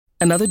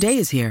Another day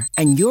is here,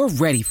 and you're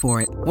ready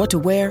for it. What to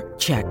wear?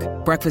 Check.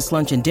 Breakfast,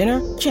 lunch, and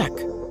dinner? Check.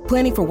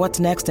 Planning for what's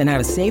next and how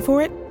to save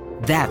for it?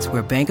 That's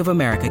where Bank of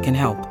America can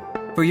help.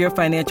 For your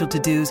financial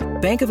to-dos,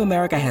 Bank of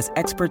America has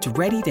experts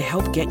ready to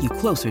help get you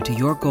closer to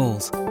your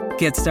goals.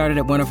 Get started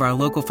at one of our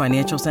local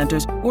financial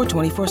centers or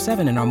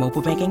 24/7 in our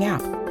mobile banking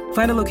app.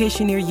 Find a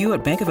location near you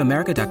at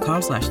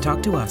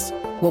bankofamerica.com/talktous.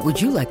 What would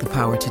you like the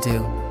power to do?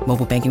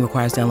 Mobile banking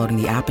requires downloading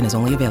the app and is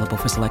only available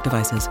for select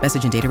devices.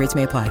 Message and data rates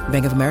may apply.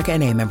 Bank of America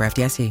N.A., member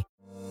FDIC.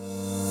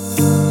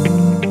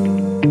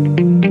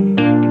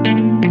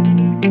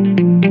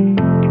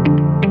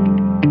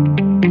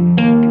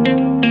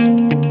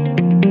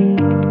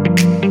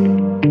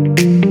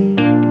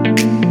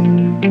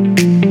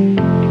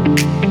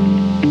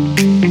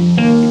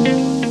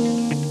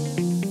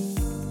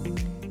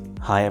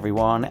 Hi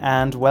everyone,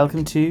 and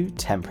welcome to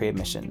Temporary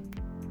Admission.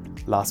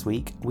 Last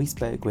week, we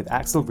spoke with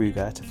Axel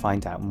Ruger to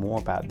find out more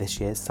about this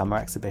year's summer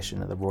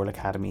exhibition at the Royal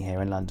Academy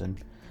here in London.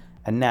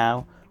 And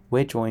now,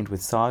 we're joined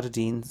with Saad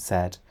Eddine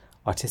Said,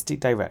 Artistic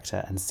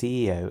Director and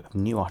CEO of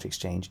New Art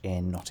Exchange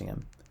in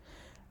Nottingham.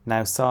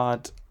 Now,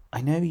 Saad,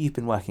 I know you've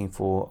been working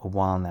for a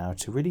while now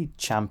to really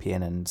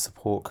champion and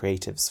support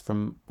creatives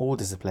from all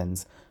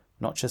disciplines,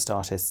 not just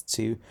artists,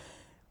 to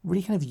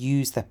really kind of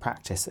use their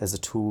practice as a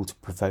tool to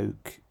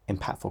provoke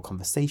impactful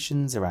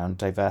conversations around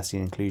diversity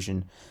and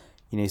inclusion,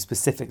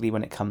 specifically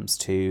when it comes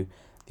to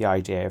the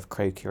idea of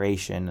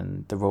co-curation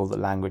and the role that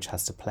language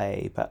has to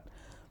play. But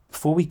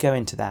before we go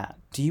into that,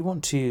 do you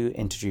want to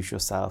introduce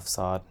yourself,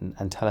 Saad,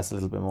 and tell us a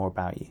little bit more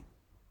about you?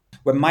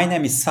 Well, my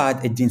name is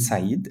Saad Eddine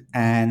Said,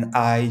 and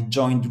I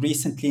joined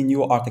recently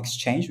New Art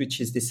Exchange, which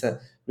is this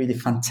really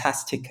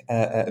fantastic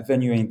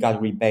venue and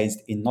gallery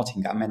based in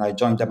Nottingham, and I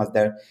joined them as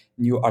their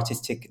new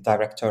artistic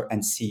director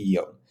and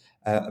CEO.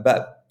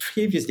 But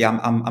previously,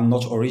 I'm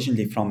not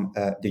originally from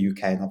the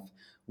UK, and I've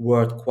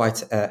worked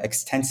quite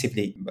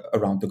extensively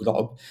around the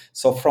globe.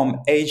 So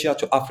from Asia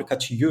to Africa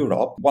to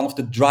Europe, one of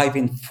the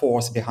driving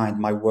force behind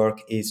my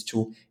work is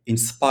to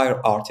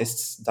inspire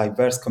artists,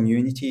 diverse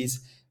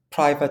communities,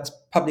 private,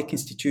 public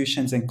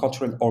institutions and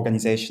cultural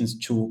organizations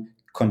to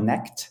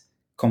connect,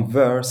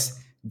 converse,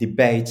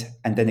 debate,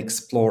 and then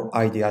explore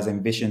ideas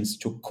and visions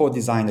to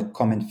co-design a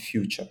common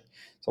future.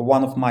 So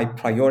one of my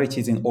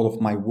priorities in all of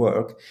my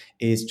work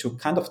is to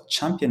kind of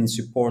champion and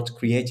support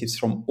creatives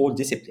from all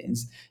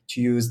disciplines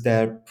to use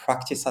their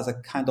practice as a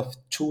kind of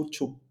tool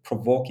to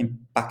provoke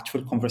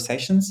impactful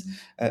conversations,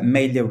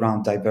 mainly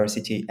around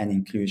diversity and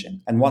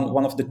inclusion. And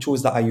one of the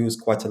tools that I use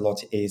quite a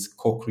lot is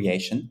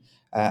co-creation.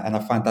 And I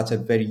find that a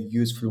very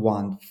useful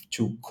one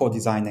to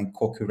co-design and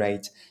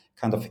co-curate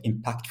kind of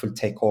impactful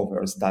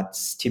takeovers that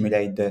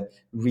stimulate the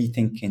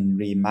rethinking,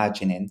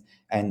 reimagining,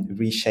 and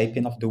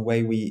reshaping of the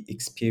way we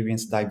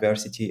experience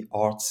diversity,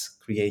 arts,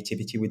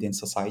 creativity within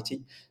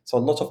society. So a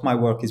lot of my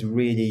work is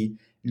really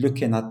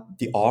looking at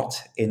the art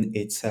in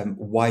its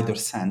wider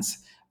sense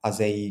as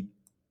a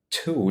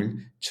tool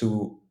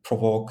to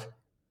provoke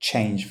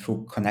change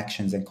through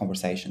connections and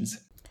conversations.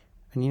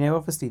 And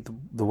obviously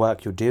the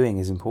work you're doing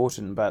is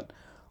important, but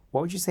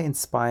what would you say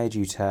inspired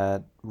you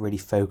to really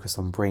focus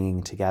on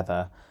bringing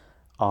together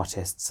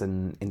artists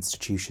and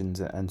institutions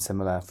and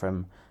similar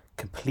from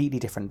completely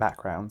different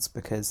backgrounds?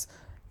 Because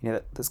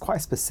there's quite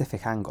a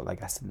specific angle, I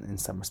guess, in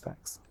some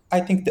respects. I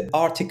think the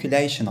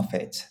articulation of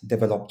it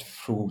developed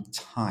through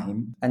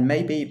time, and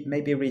maybe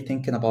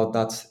rethinking about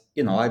that.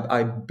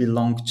 I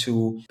belong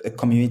to a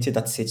community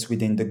that sits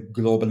within the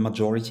global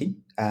majority,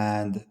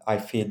 and I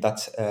feel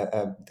that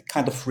the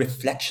kind of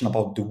reflection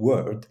about the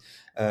world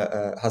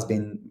has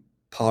been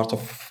part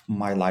of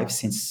my life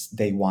since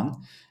day one.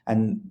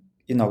 And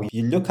if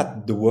you look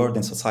at the world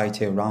and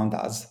society around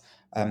us,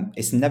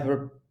 it's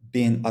never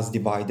been as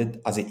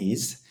divided as it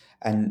is.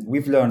 And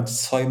we've learned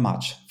so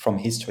much from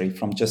history,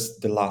 from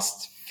just the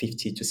last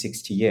 50 to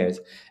 60 years.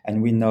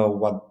 And we know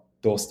what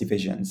those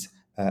divisions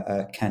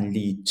can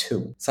lead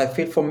to. So I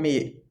feel for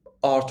me,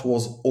 art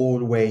was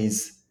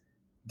always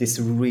this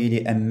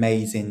really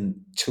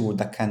amazing tool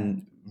that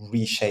can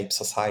reshape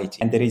society.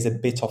 And there is a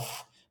bit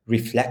of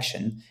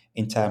reflection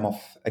in terms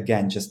of,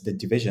 again, just the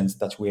divisions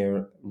that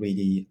we're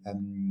really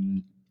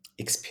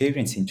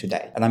experiencing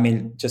today. And I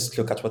mean, just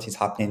look at what is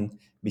happening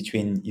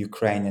between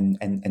Ukraine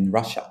and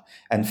Russia.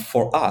 And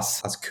for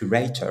us as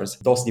curators,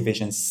 those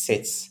divisions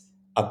sits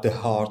at the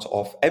heart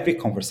of every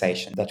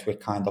conversation that we're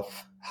kind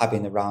of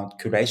having around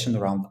curation,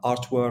 around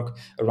artwork,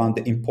 around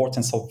the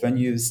importance of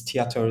venues,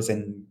 theaters,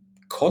 and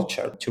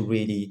culture to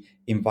really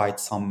invite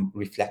some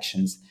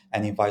reflections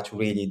and invite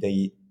really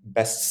the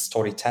best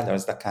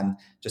storytellers that can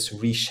just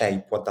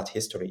reshape what that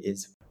history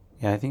is.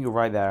 Yeah, I think you're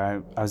right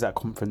there. I was at a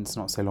conference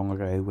not so long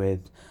ago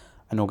with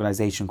an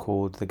organisation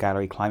called the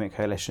Gallery Climate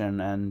Coalition,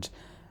 and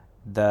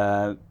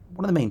one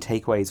of the main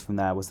takeaways from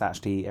there was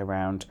actually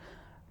around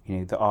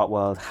the art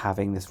world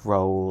having this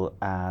role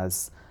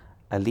as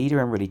a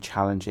leader in really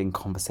challenging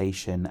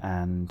conversation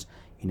and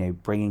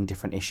bringing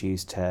different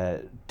issues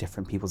to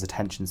different people's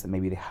attentions that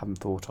maybe they hadn't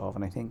thought of.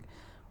 And I think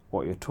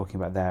what you're talking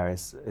about there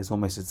is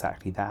almost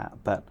exactly that.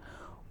 But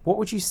what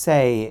would you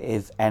say,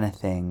 if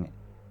anything,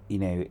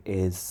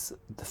 is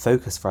the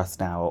focus for us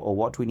now, or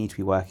what do we need to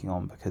be working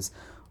on? Because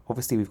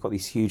obviously we've got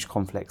these huge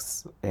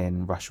conflicts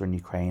in Russia and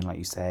Ukraine, like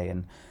you say,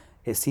 and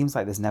it seems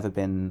like there's never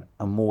been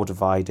a more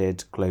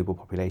divided global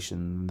population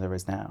than there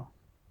is now.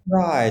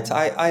 Right,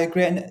 I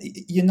agree. And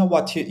you know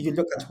what? You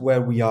look at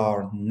where we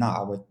are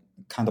now,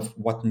 kind of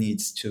what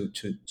needs to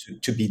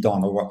be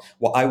done, or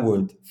what I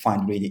would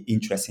find really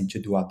interesting to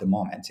do at the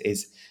moment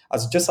is,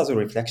 as just as a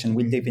reflection,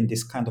 we live in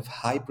this kind of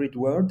hybrid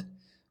world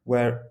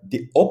where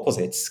the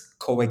opposites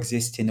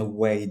coexist in a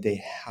way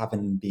they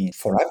haven't been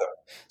forever.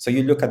 So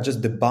you look at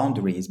just the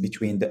boundaries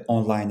between the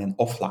online and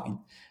offline,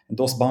 and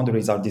those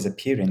boundaries are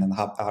disappearing and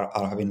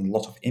are having a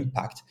lot of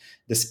impact.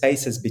 The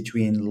spaces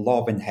between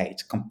love and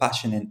hate,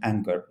 compassion and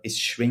anger is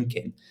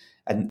shrinking,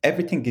 and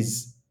everything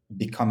is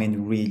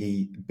becoming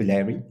really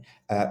blurry.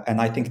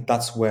 And I think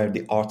that's where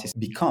the artist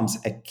becomes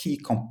a key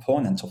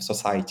component of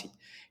society.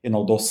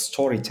 Those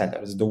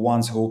storytellers, the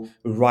ones who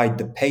write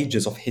the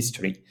pages of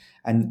history.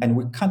 And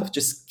we're kind of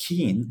just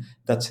keen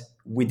that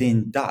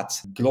within that,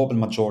 global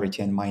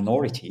majority and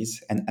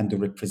minorities and the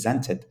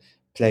represented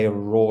play a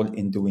role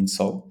in doing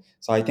so.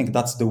 So I think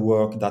that's the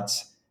work that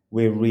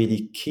we're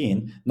really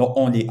keen, not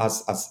only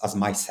as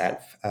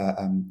myself,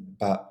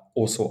 but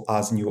also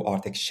as New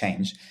Art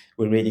Exchange.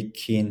 We're really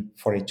keen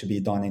for it to be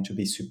done and to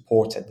be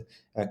supported,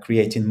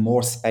 creating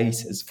more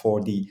spaces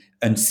for the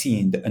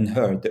unseen, the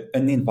unheard, the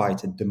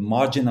uninvited, the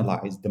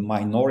marginalized, the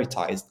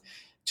minoritized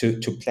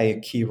to play a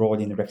key role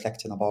in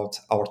reflecting about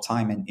our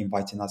time and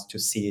inviting us to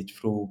see it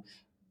through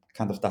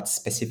kind of that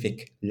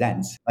specific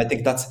lens. I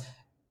think that's,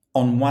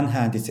 on one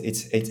hand,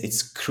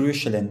 it's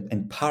crucial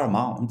and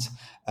paramount,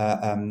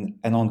 and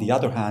on the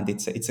other hand,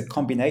 it's a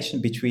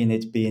combination between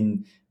it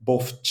being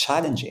both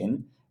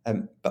challenging,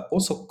 but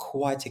also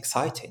quite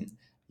exciting.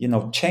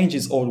 Change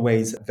is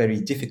always very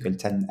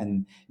difficult,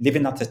 and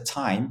living at a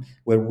time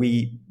where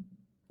we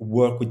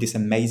work with this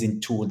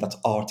amazing tool that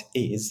art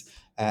is,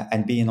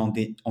 and being on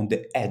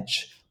the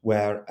edge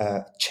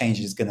where change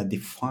is going to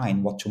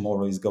define what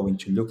tomorrow is going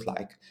to look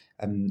like,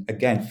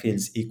 again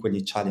feels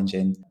equally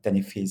challenging than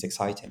it feels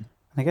exciting.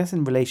 And I guess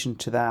in relation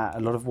to that, a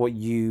lot of what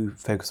you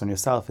focus on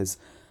yourself is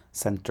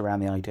centered around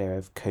the idea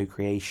of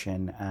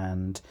co-creation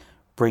and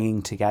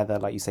bringing together,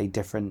 like you say,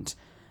 different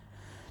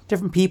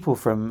people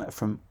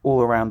from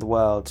all around the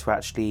world to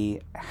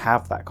actually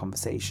have that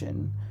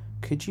conversation.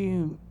 Could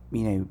you,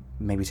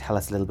 maybe tell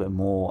us a little bit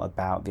more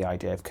about the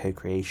idea of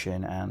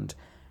co-creation and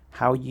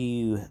how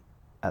you,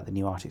 at the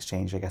New Art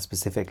Exchange, I guess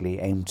specifically,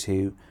 aim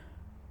to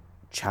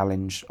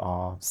challenge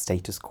our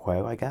status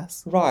quo, I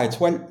guess? Right.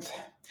 Well,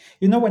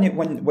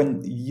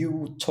 when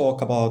you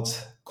talk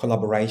about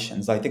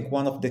collaborations, I think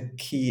one of the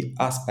key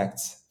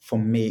aspects for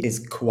me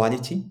is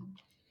quality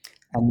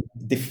and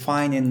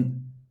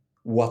defining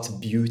what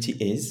beauty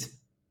is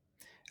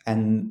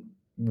and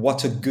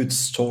what a good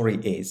story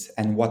is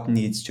and what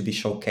needs to be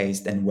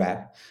showcased and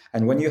where.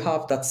 And when you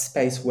have that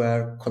space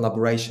where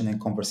collaboration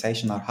and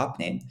conversation are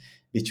happening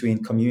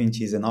between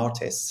communities and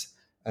artists,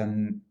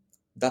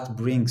 that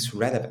brings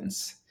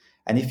relevance.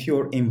 And if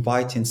you're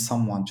inviting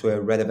someone to a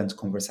relevant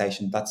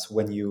conversation, that's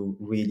when you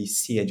really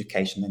see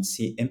education and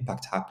see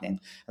impact happening.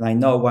 And I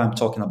know why I'm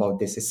talking about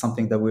this is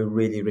something that we're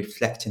really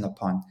reflecting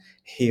upon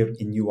here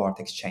in New Art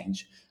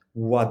Exchange.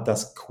 What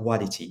does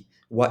quality?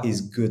 What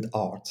is good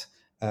art?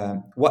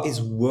 What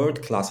is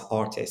world-class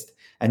artist?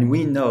 And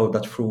we know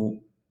that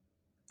through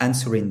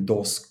answering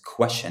those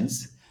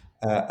questions,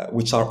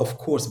 which are of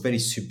course very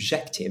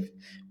subjective,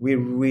 we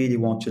really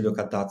want to look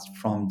at that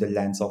from the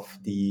lens of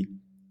the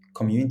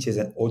communities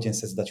and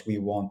audiences that we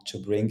want to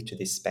bring to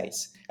this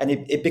space. And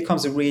it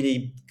becomes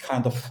really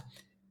kind of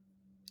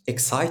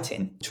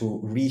exciting to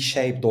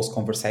reshape those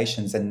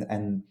conversations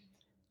and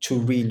to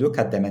relook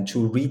at them and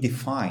to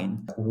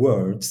redefine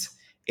words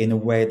in a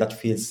way that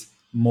feels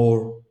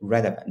more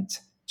relevant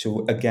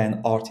to,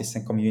 again, artists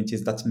and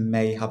communities that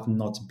may have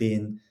not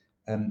been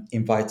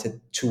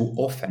invited too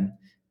often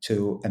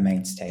to a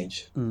main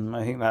stage.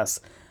 I think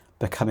that's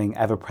becoming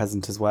ever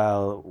present as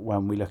well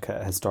when we look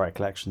at historic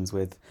collections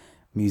with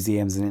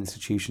museums and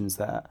institutions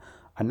that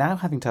are now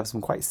having to have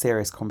some quite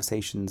serious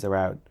conversations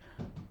around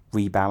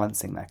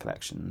rebalancing their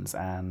collections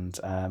and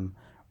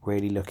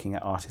really looking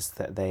at artists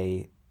that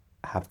they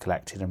have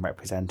collected and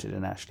represented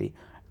and actually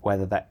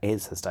whether that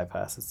is as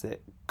diverse as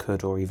it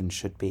could or even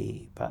should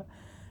be. But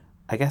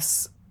I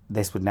guess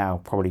this would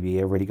now probably be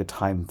a really good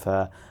time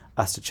for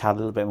us to chat a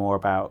little bit more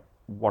about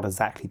what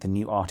exactly the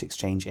New Art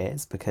Exchange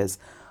is, because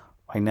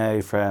I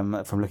know from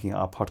looking at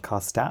our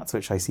podcast stats,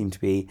 which I seem to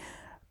be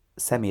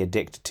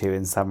semi-addicted to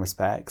in some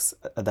respects,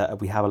 that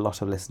we have a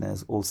lot of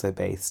listeners also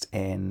based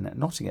in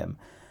Nottingham.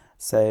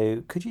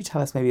 So could you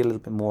tell us maybe a little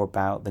bit more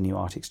about the New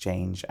Art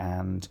Exchange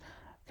and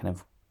kind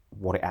of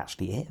what it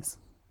actually is?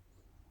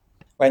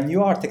 Well,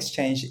 New Art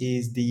Exchange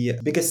is the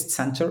biggest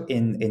center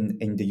in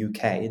the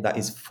UK that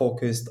is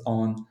focused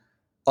on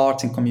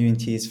art and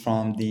communities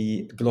from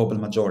the global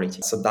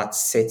majority. So that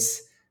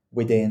sits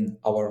within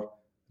our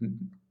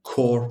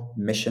core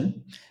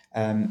mission.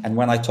 And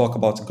when I talk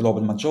about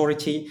global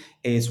majority,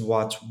 is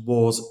what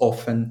was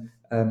often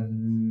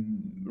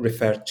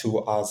referred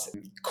to as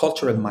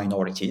cultural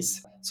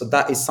minorities. So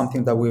that is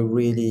something that we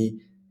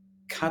really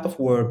kind of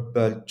were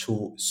built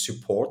to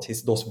support,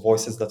 is those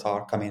voices that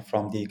are coming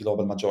from the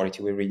global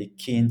majority. We're really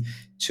keen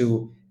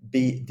to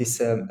be this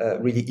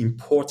really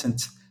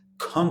important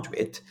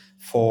conduit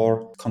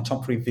for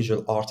contemporary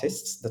visual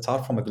artists that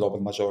are from a global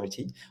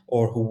majority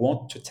or who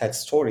want to tell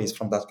stories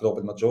from that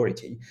global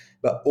majority,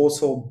 but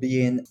also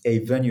being a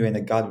venue and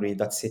a gallery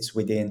that sits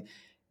within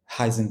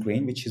Hyzen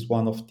Green, which is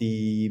one of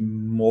the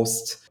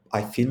most,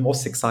 I feel,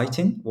 most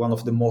exciting, one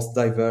of the most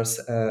diverse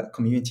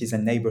communities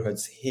and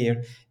neighborhoods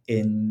here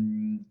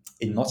in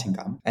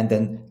Nottingham, and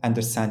then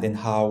understanding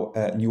how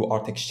New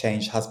Art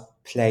Exchange has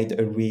played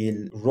a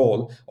real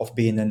role of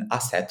being an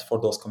asset for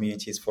those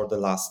communities for the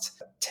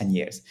last 10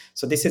 years.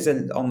 So this is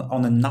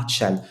on a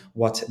nutshell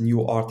what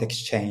New Art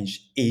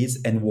Exchange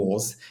is and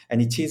was,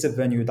 and it is a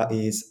venue that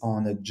is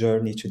on a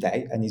journey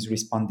today and is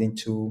responding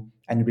to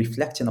and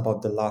reflecting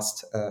about the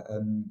last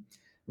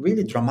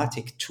really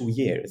dramatic 2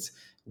 years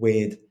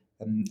with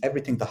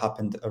everything that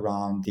happened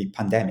around the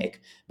pandemic,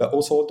 but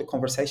also all the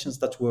conversations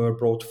that were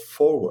brought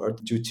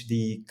forward due to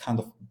the kind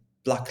of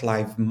Black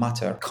Lives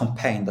Matter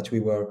campaign that we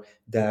were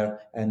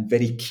there and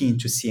very keen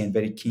to see and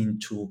very keen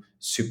to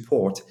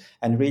support,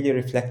 and really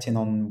reflecting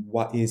on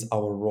what is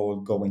our role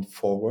going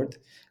forward.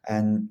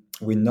 And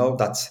we know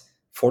that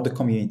for the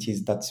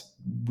communities that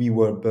we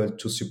were built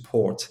to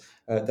support,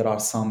 there are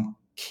some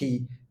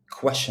key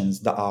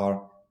questions that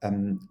are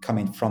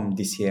coming from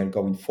this year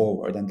going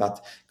forward. And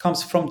that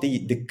comes from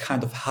the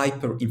kind of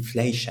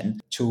hyperinflation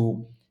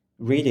to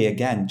really,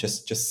 again,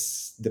 just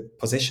the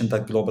position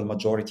that global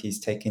majority is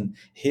taking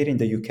here in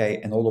the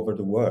UK and all over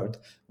the world,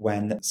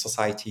 when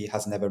society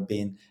has never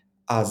been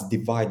as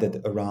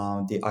divided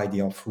around the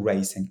idea of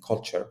race and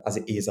culture as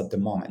it is at the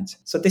moment.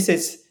 So this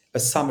is a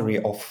summary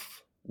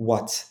of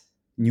what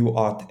New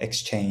Art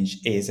Exchange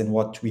is and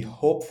what we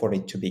hope for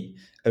it to be,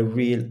 a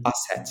real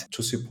asset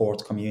to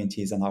support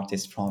communities and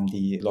artists from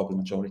the global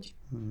majority.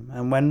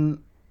 And when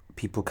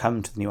people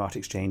come to the New Art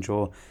Exchange,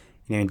 or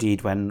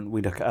indeed when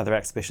we look at other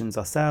exhibitions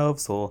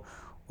ourselves or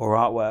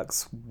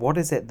artworks, what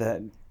is it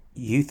that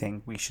you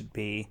think we should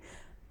be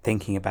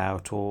thinking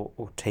about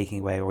or taking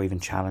away or even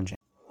challenging?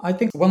 I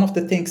think one of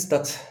the things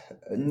that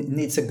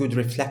needs a good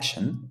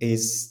reflection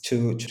is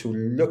to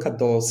look at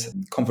those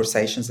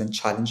conversations and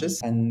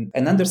challenges and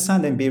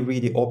understand and be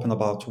really open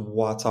about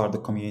what are the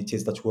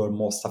communities that were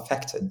most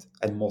affected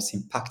and most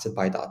impacted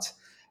by that,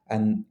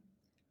 and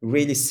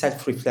really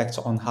self-reflect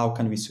on how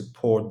can we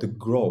support the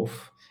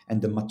growth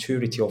and the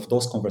maturity of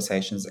those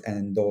conversations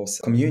and those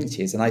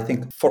communities. And I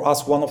think for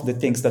us, one of the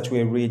things that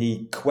we're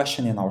really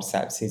questioning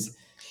ourselves is,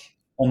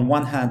 on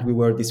one hand, we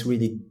were this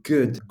really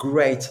good,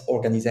 great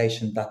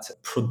organization that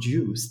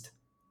produced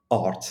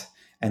art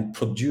and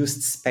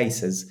produced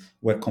spaces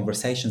where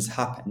conversations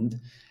happened.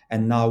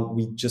 And now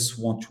we just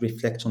want to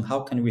reflect on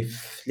how can we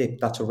flip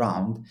that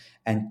around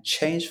and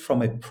change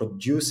from a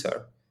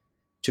producer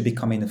to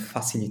becoming a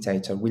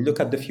facilitator. We look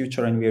at the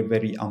future and we are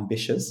very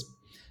ambitious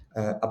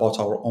about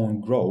our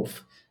own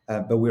growth,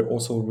 but we're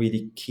also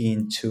really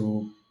keen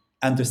to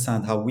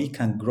understand how we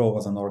can grow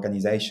as an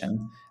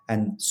organization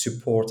and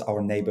support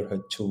our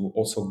neighborhood to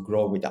also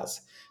grow with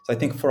us. So I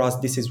think for us,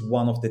 this is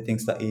one of the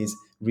things that is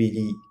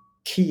really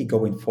key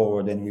going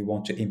forward, and we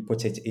want to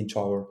input it into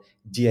our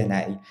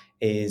DNA,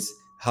 is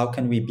how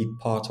can we be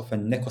part of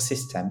an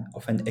ecosystem,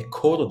 of an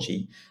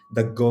ecology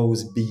that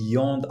goes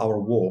beyond our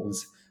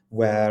walls,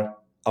 where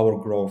our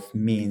growth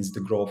means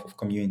the growth of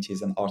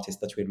communities and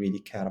artists that we really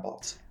care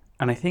about.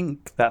 And I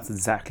think that's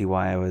exactly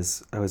why I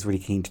was really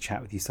keen to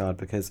chat with you, Saad,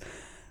 because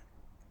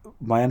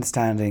my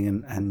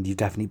understanding, and you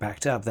definitely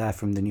backed it up there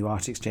from the New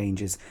Art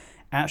Exchange, is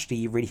actually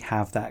you really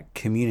have that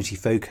community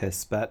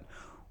focus, but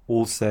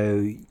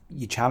also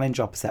you challenge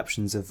our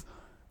perceptions of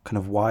kind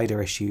of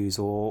wider issues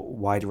or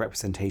wider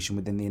representation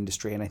within the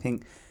industry. And I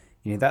think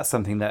that's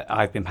something that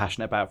I've been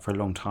passionate about for a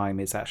long time,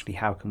 is actually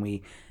how can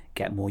we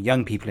get more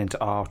young people into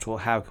art,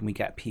 or how can we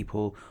get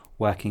people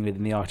working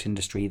within the art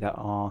industry that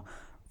are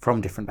from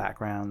different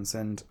backgrounds.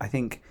 And I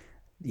think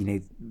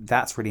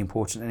that's really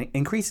important, and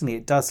increasingly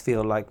it does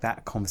feel like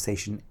that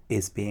conversation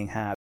is being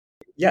had.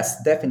 Yes,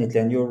 definitely,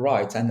 and you're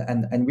right,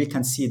 and we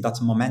can see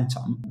that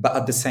momentum, but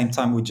at the same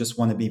time we just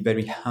want to be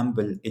very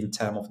humble in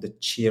terms of the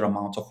sheer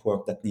amount of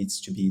work that needs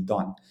to be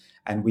done,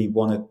 and we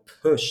want to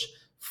push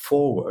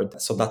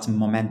forward so that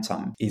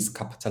momentum is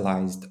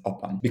capitalized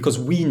upon, because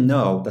we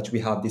know that we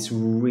have this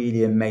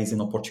really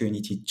amazing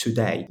opportunity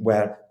today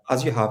where,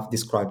 as you have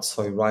described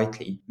so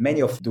rightly,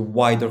 many of the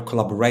wider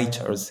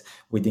collaborators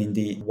within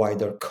the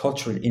wider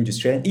cultural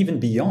industry and even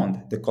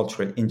beyond the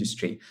cultural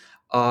industry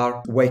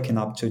are waking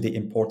up to the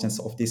importance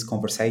of these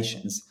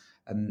conversations.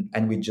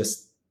 And we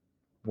just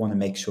want to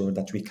make sure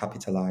that we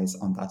capitalize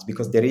on that,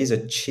 because there is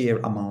a sheer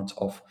amount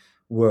of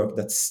work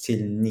that still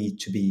need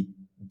to be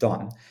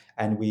done.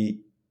 And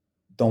we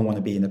don't want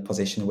to be in a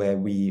position where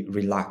we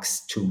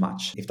relax too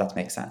much, if that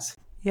makes sense.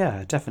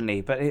 Yeah,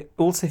 definitely. But it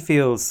also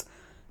feels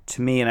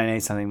to me, and I know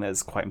something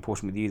that's quite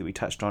important with you that we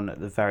touched on at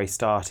the very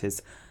start,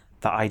 is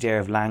the idea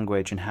of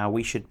language and how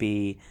we should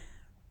be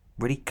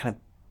really kind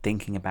of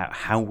thinking about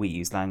how we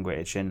use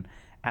language, and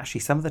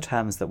actually some of the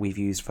terms that we've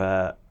used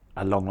for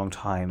a long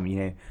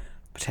time,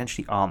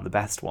 potentially aren't the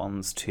best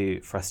ones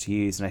for us to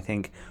use. And I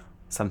think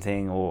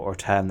something or a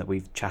term that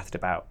we've chatted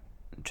about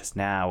just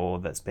now, or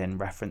that's been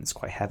referenced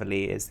quite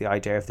heavily, is the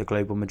idea of the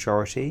global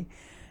majority.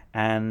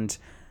 And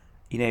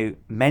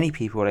many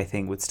people, I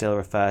think, would still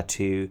refer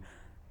to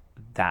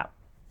that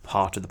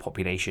part of the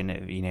population,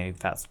 if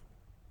that's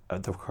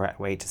the correct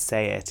way to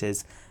say it,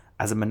 is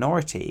as a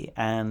minority.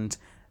 And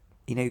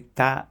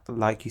that,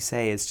 like you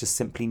say, is just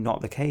simply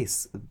not the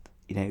case.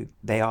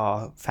 They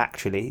are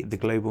factually the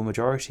global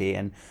majority.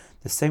 And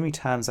there's so many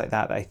terms like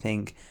that I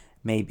think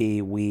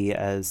maybe we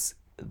as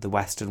the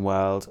Western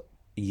world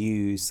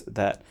use,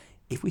 that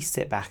if we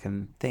sit back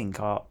and think,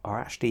 are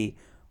actually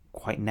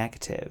quite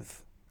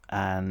negative,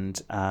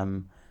 and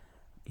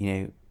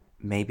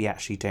maybe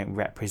actually don't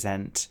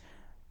represent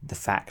the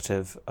fact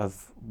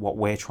of what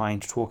we're trying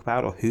to talk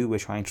about, or who we're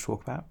trying to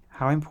talk about.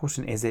 How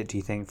important is it, do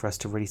you think, for us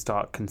to really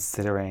start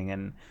considering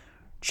and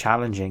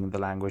challenging the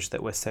language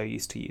that we're so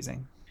used to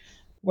using?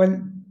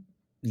 Well,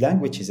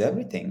 language is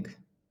everything.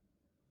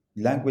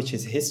 Language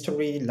is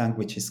history,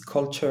 language is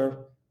culture,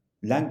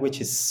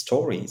 language is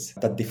stories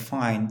that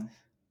define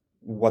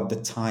what the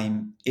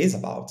time is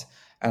about.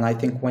 And I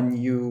think when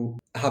you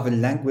have a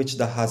language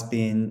that has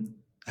been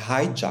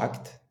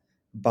hijacked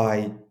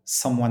by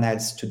someone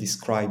else to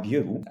describe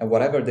you, and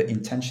whatever the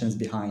intentions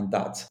behind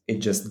that, it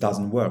just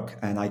doesn't work.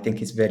 And I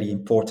think it's very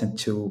important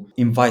to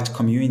invite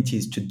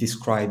communities to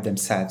describe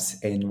themselves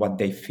in what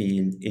they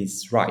feel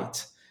is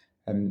right.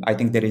 I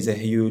think there is a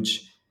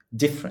huge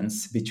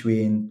difference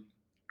between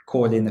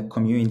calling a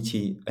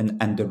community an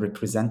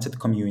underrepresented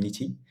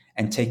community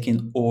and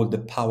taking all the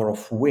power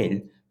of will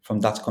from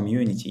that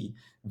community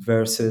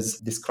versus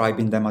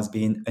describing them as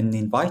being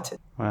uninvited.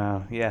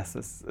 Wow, yes,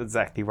 that's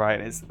exactly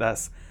right.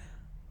 That's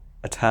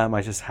a term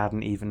I just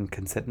hadn't even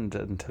considered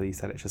until you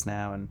said it just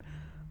now, and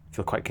I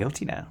feel quite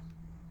guilty now.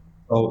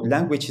 So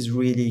language is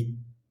really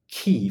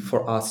key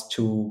for us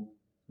to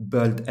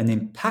build an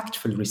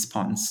impactful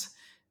response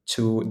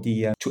to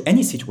the to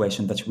any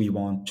situation that we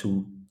want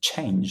to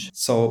change.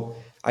 So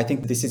I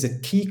think this is a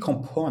key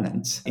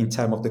component in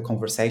terms of the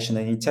conversation,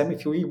 and in terms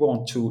if we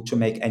want to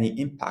make any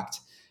impact.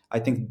 I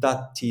think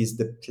that is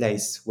the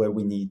place where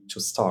we need to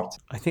start.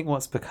 I think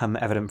what's become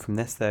evident from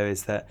this, though,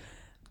 is that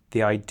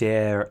the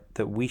idea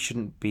that we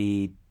shouldn't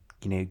be,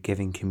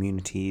 giving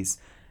communities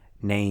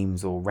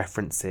names or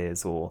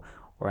references or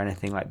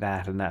anything like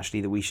that, and actually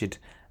that we should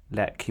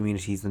let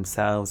communities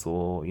themselves,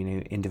 or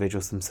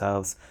individuals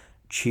themselves,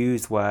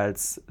 choose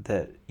words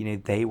that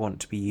they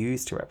want to be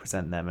used to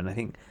represent them. And I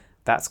think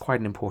that's quite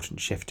an important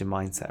shift in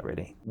mindset,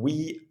 really.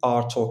 We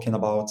are talking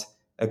about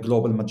a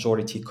global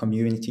majority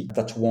community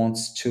that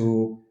wants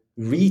to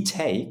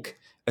retake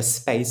a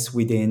space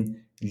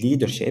within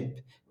leadership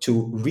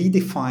to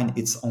redefine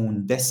its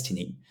own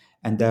destiny.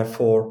 And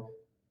therefore,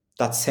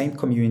 that same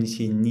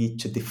community need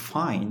to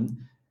define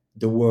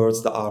the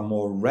words that are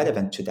more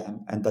relevant to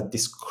them and that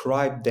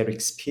describe their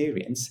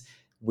experience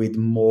with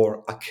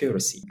more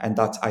accuracy. And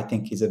that, I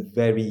think, is a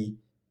very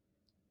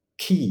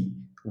key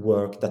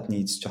work that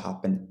needs to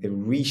happen, a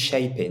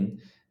reshaping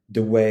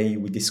the way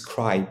we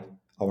describe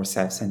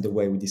ourselves and the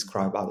way we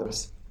describe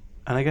others.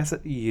 And I guess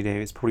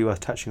it's probably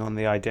worth touching on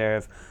the idea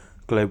of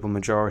global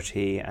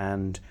majority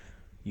and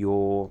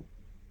your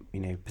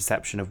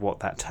perception of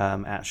what that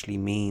term actually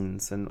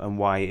means, and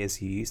why it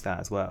is you use that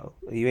as well.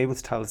 Are you able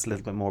to tell us a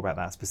little bit more about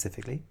that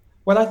specifically?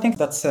 Well, I think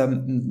that's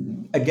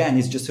again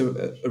is just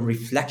a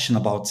reflection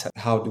about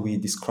how do we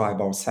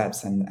describe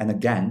ourselves, and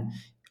again,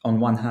 on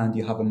one hand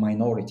you have a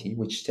minority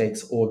which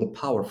takes all the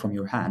power from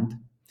your hand,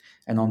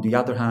 and on the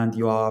other hand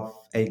you have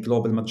a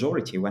global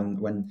majority.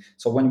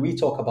 When we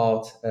talk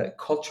about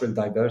cultural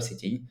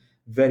diversity,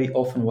 very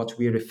often what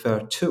we refer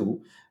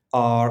to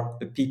are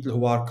people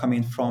who are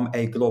coming from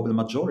a global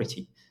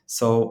majority.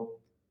 So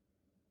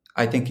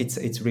I think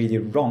it's really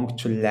wrong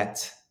to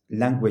let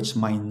language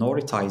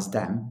minoritize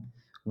them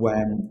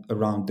when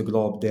around the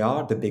globe they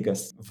are the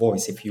biggest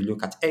voice. If you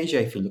look at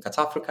Asia, if you look at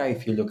Africa,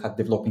 if you look at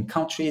developing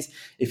countries,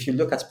 if you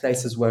look at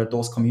places where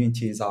those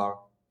communities are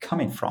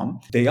coming from,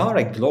 they are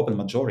a global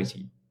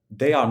majority.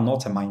 They are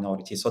not a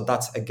minority. So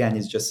that's again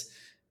is just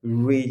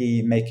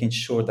really making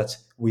sure that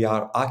we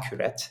are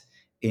accurate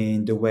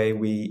in the way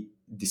we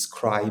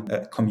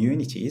describe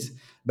communities,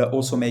 but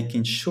also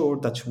making sure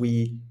that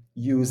we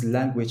use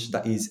language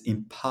that is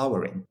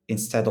empowering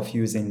instead of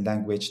using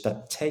language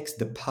that takes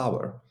the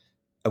power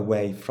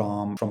away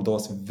from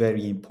those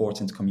very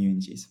important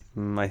communities.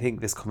 I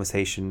think this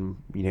conversation,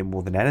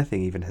 more than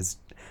anything even, has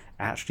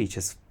actually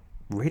just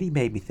really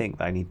made me think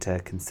that I need to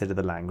consider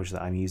the language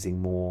that I'm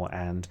using more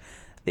and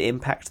the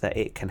impact that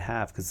it can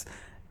have. Because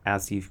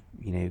as you've,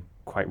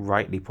 quite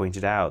rightly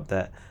pointed out,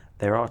 that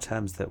there are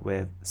terms that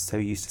we're so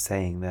used to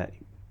saying that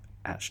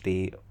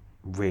actually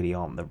really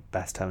aren't the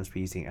best terms to be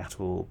using at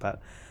all.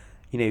 But,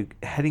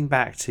 heading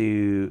back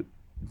to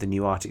the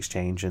New Art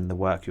Exchange and the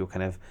work you're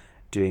kind of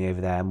doing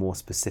over there more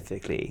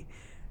specifically,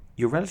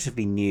 You're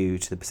relatively new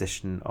to the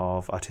position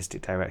of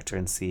Artistic Director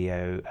and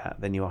CEO at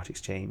the New Art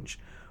Exchange.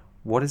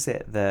 What is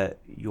it that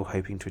you're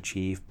hoping to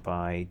achieve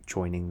by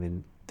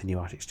joining the New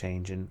Art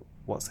Exchange, and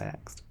what's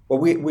next? Well,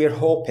 we're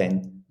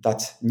hoping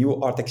that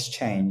New Art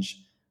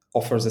Exchange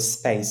offers a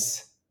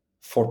space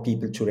for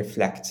people to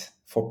reflect,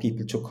 for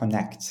people to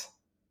connect,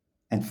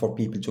 and for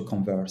people to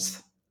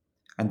converse.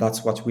 And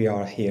that's what we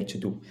are here to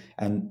do.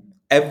 And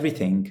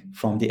everything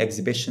from the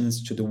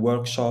exhibitions to the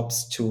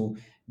workshops to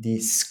the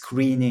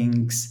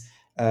screenings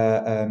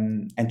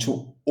and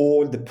to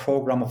all the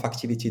program of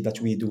activity that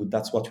we do,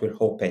 that's what we're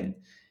hoping.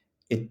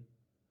 It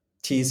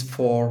is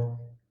for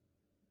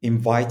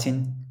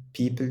inviting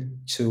people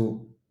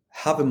to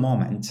have a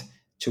moment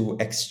to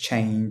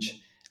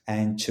exchange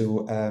and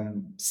to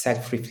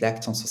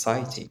self-reflect on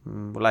society.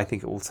 Well, I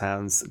think it all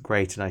sounds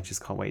great, and I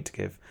just can't wait to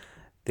give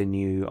the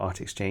New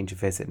Art Exchange a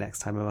visit next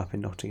time I'm up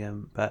in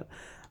Nottingham. But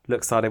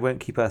look, Saad, I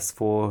won't keep us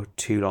for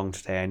too long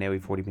today. I know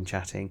we've already been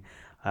chatting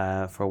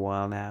for a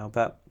while now,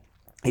 but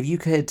if you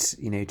could,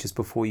 just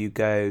before you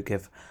go,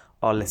 give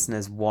our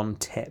listeners one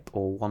tip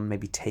or one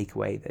maybe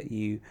takeaway that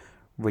you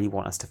really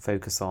want us to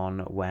focus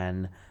on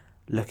when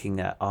looking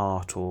at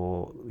art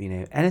or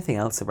anything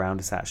else around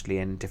us actually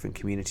in different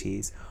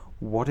communities,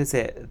 what is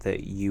it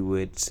that you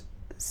would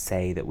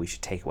say that we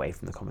should take away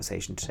from the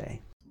conversation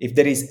today? If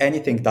there is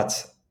anything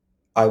that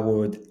I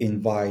would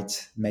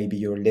invite maybe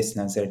your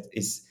listeners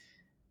is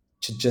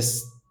to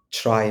just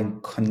try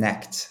and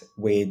connect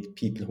with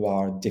people who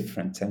are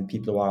different and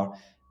people who are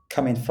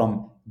coming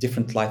from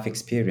different life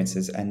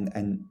experiences,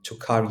 and to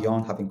carry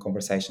on having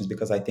conversations,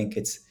 because I think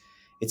it's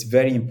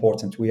very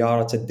important. We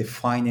are at a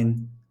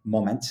defining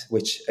moment,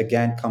 which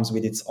again comes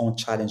with its own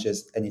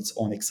challenges and its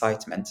own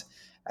excitement.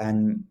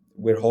 And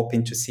we're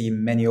hoping to see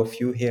many of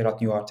you here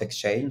at New Art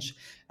Exchange,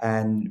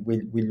 and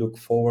we look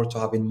forward to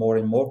having more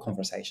and more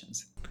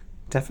conversations.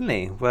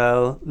 Definitely.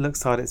 Well, look,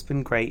 Saad, it's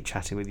been great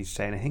chatting with you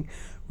today, and I think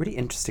really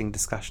interesting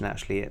discussion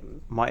actually. It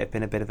might have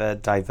been a bit of a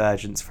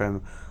divergence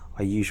from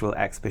our usual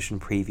exhibition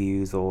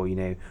previews or,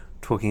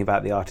 talking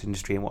about the art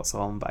industry and what's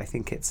on, but I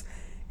think it's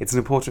an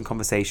important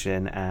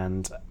conversation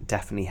and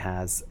definitely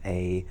has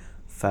a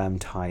firm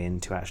tie-in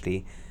to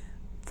actually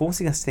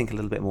forcing us to think a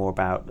little bit more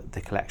about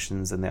the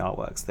collections and the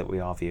artworks that we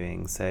are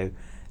viewing. So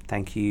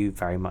thank you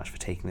very much for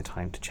taking the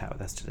time to chat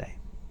with us today.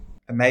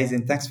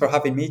 Amazing. Thanks for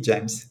having me,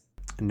 James.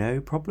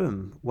 No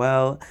problem.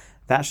 Well,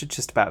 that should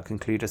just about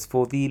conclude us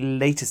for the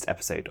latest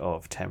episode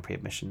of Temporary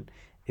Admission.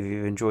 If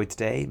you've enjoyed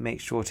today, make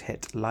sure to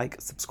hit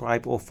like,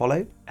 subscribe or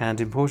follow. And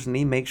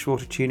importantly, make sure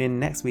to tune in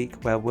next week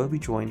where we'll be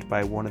joined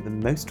by one of the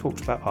most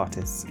talked about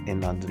artists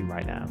in London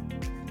right now.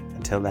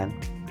 Until then,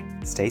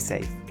 stay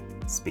safe.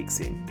 Speak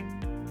soon.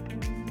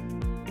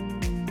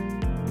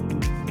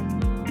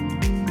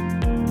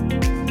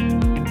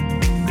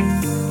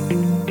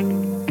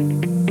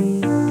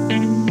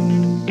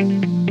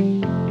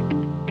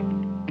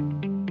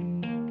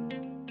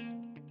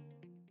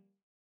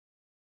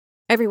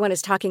 Everyone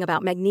is talking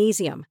about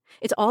magnesium.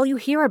 It's all you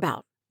hear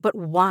about. But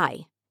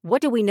why?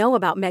 What do we know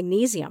about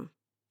magnesium?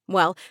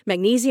 Well,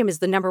 magnesium is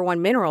the number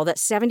one mineral that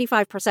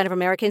 75% of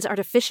Americans are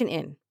deficient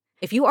in.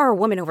 If you are a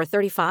woman over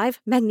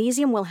 35,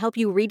 magnesium will help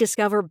you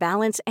rediscover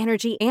balance,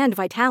 energy, and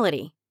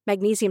vitality.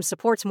 Magnesium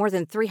supports more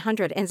than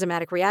 300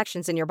 enzymatic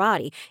reactions in your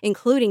body,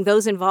 including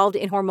those involved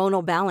in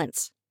hormonal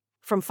balance.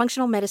 From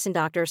functional medicine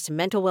doctors to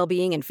mental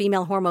well-being and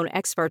female hormone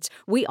experts,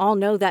 we all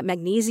know that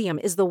magnesium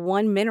is the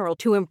one mineral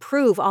to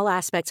improve all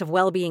aspects of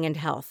well-being and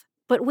health.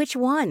 But which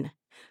one?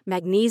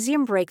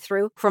 Magnesium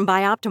Breakthrough from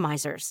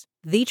Bioptimizers,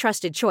 the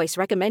trusted choice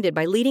recommended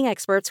by leading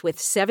experts with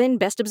 7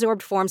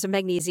 best-absorbed forms of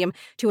magnesium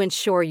to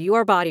ensure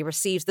your body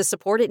receives the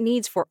support it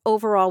needs for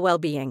overall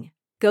well-being.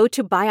 Go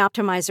to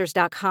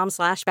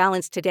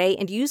bioptimizers.com/balance today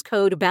and use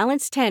code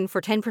BALANCE10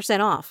 for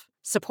 10% off.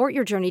 Support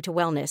your journey to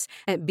wellness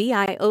at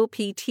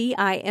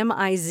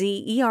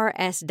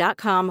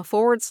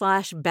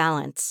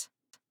bioptimizers.com/balance.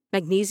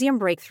 Magnesium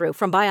Breakthrough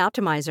from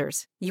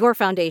Bioptimizers, your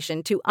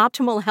foundation to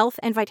optimal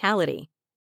health and vitality.